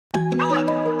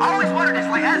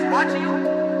watching you.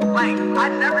 Like, I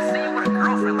never see you with a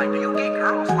girlfriend. Like, do you get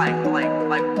girls? Like, bro,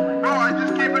 I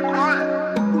just keep it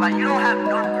quiet. Like, you don't have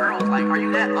no girls. Like, are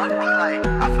you that ugly? Like,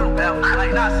 I feel bad for you.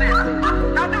 Like, not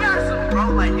serious. Now, be honest with me, bro.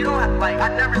 Like, you don't have, like, I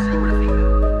never see you with a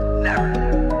female. Never.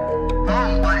 No,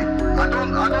 like, I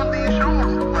don't need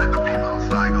shows like the female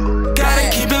side. Gotta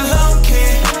keep it low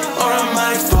key, or I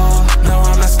might fall. No,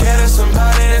 I'm not scared of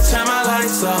somebody to turn my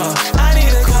lights off. I need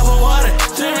a cup of water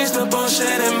to reach the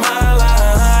bullshit in my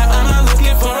life. I'm not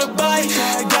looking for a bite.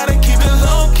 Gotta keep it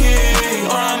low key,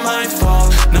 or I might fall.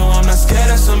 No, I'm not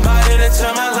scared of somebody to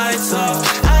turn my lights off.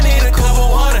 I need a cup of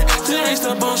water to reach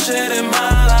the bullshit in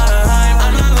my life.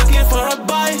 I'm not looking for a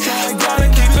bite. Gotta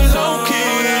keep it low key.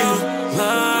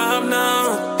 Love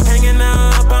now, hanging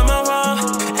out by my wall,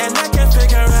 and I can't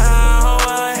figure out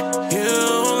why you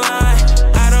lie.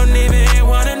 I don't even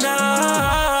wanna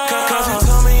know, cause you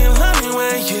told me you love me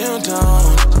when you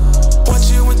don't. What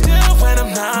you would do when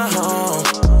I'm not home.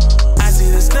 I see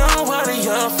there's no one on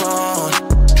your phone.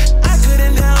 I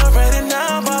couldn't help right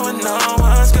now, but when no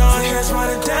one's gone, here's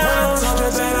running down. Told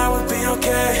her that I would be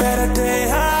okay, better day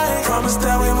high. Promised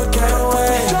that we would get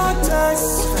away.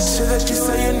 That shit that you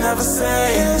say you never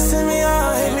say. Yeah, send me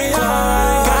out, hit me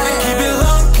out. Gotta keep it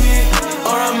low key,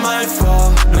 or I might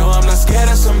fall. No, I'm not scared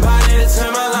of somebody to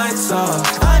turn my lights off.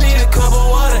 I need a cup of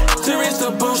water to reach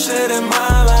the bullshit in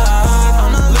my life.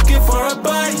 I'm not looking for a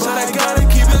bite, but I gotta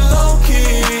keep it low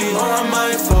key, or I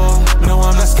might fall. No,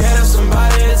 I'm not scared of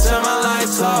somebody to turn my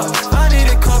lights off. I need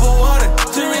a cup of water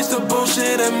to reach the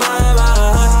bullshit in my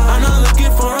life. I'm not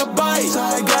looking for a bite, so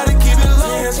I gotta keep it low.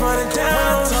 It's running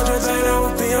down. Told her that I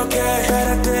would be okay,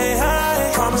 better day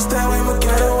high. Promised that we would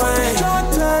get away.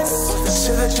 The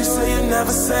shit that you say you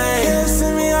never say. Yeah,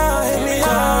 send me out, hit me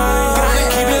out. Gotta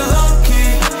keep it low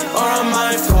key, or I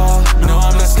might fall. No,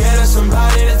 I'm not scared of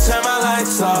somebody to turn my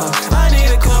lights off.